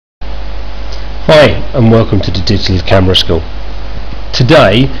Hi and welcome to the Digital Camera School.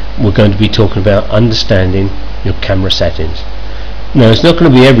 Today we're going to be talking about understanding your camera settings. Now it's not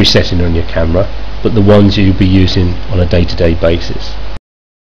going to be every setting on your camera, but the ones you'll be using on a day-to-day basis.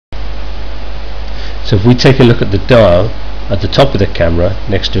 So if we take a look at the dial at the top of the camera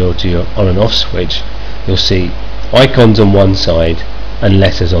next to your on and off switch, you'll see icons on one side and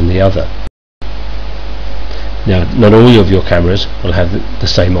letters on the other. Now not all of your cameras will have the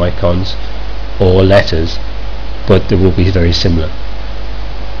same icons or letters, but they will be very similar.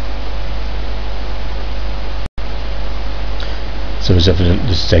 So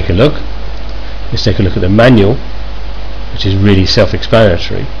let's take a look. Let's take a look at the manual, which is really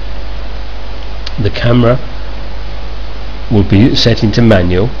self-explanatory. The camera will be set into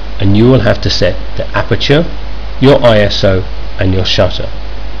manual, and you will have to set the aperture, your ISO and your shutter.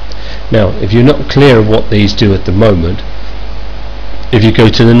 Now if you're not clear of what these do at the moment, if you go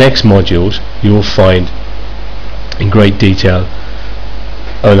to the next modules, you will find in great detail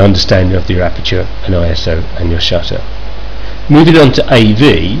an understanding of your aperture and ISO and your shutter. Moving on to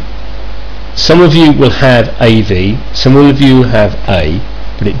AV, some of you will have AV, some of you have A,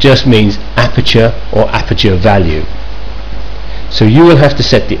 but it just means aperture or aperture value. So you will have to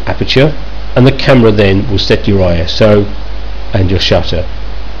set the aperture, and the camera then will set your ISO and your shutter.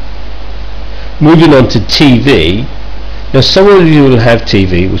 Moving on to TV, now some of you will have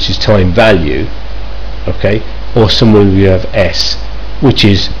TV, which is time value, okay, or some of you have S, which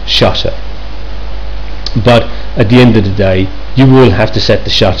is shutter. But at the end of the day, you will have to set the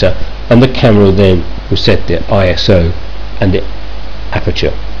shutter, and the camera then will set the ISO and the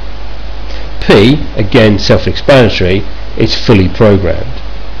aperture. P, again self-explanatory, it's fully programmed,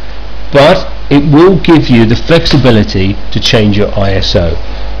 but it will give you the flexibility to change your ISO.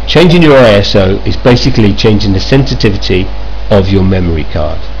 Changing your ISO is basically changing the sensitivity of your memory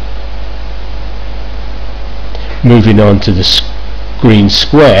card. Moving on to the green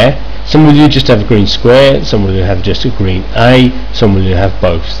square, some of you just have a green square, some of you have just a green A, some of you have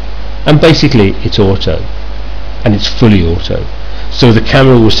both. And basically it's auto, and it's fully auto. So the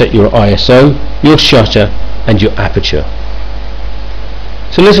camera will set your ISO, your shutter and your aperture.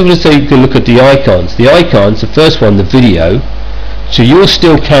 So let's take a look at the icons. The icons, the first one, the video. So your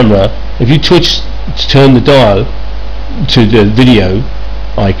still camera, if you turn the dial to the video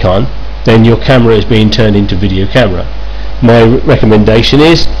icon, then your camera is being turned into video camera. My recommendation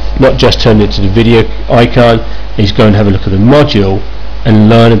is not just turn it to the video icon, is go and have a look at the module and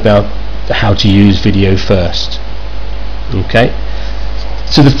learn about how to use video first. Okay,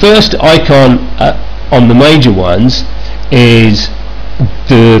 so the first icon on the major ones is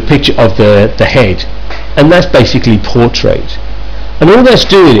the picture of the head, and that's basically portrait. And all that's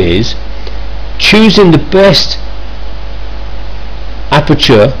doing is choosing the best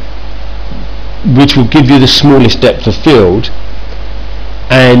aperture, which will give you the smallest depth of field,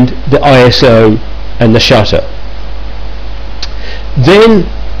 and the ISO and the shutter. Then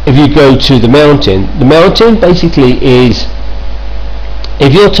if you go to the mountain basically is,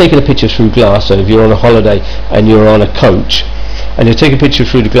 if you're taking a picture through glass, so if you're on a holiday and you're on a coach and you take a picture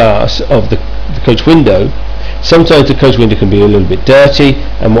through the glass of the coach window, sometimes the coach window can be a little bit dirty,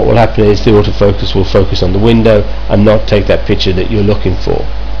 and what will happen is the autofocus will focus on the window and not take that picture that you're looking for.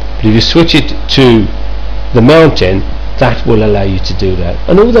 But if you switch it to the mountain, that will allow you to do that.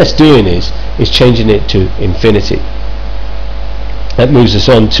 And all that's doing is changing it to infinity. That moves us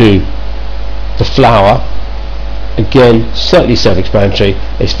on to the flower. Again, slightly self-explanatory.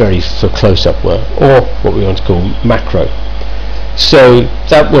 It's very for close-up work, or what we want to call macro. So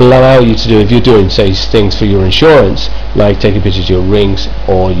that will allow you to do, if you're doing say things for your insurance, like taking pictures of your rings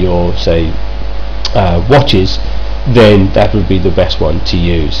or your say watches, then that would be the best one to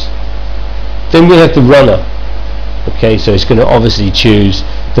use. Then we have the runner. Okay, so it's going to obviously choose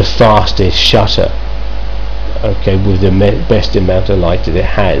the fastest shutter, okay, with the best amount of light that it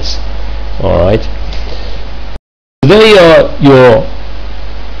has. Alright, there are your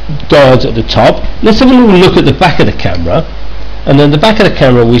dials at the top. Let's have a little look at the back of the camera. And then the back of the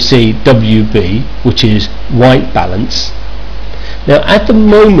camera we see WB, which is white balance. Now at the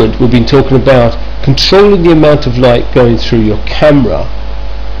moment we've been talking about controlling the amount of light going through your camera.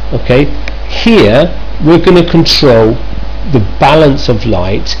 Okay, here we're going to control the balance of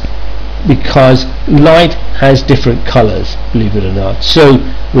light, because light has different colors, believe it or not. So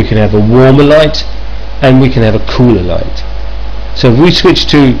we can have a warmer light and we can have a cooler light. So if we switch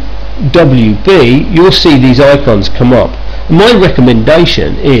to WB, you'll see these icons come up. My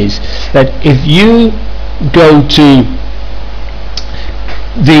recommendation is that if you go to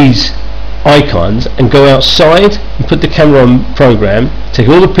these icons and go outside and put the camera on program, take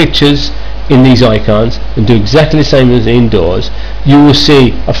all the pictures in these icons and do exactly the same as indoors, you will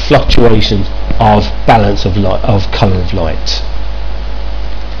see a fluctuation of balance of light, of color of light.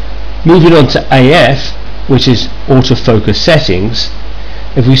 Moving on to AF, which is autofocus settings,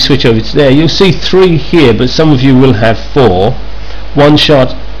 if we switch over to there, you'll see 3 here, but some of you will have 4. One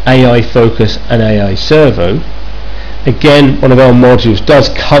shot, AI focus and AI servo. Again, one of our modules does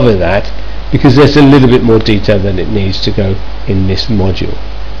cover that because there's a little bit more detail than it needs to go in this module.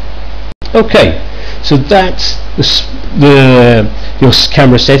 Okay, so that's your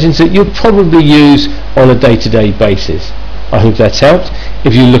camera settings that you'll probably use on a day-to-day basis. I hope that's helped.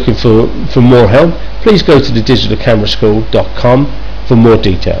 If you're looking for more help, please go to thedigitalcameraschool.com for more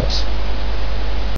details.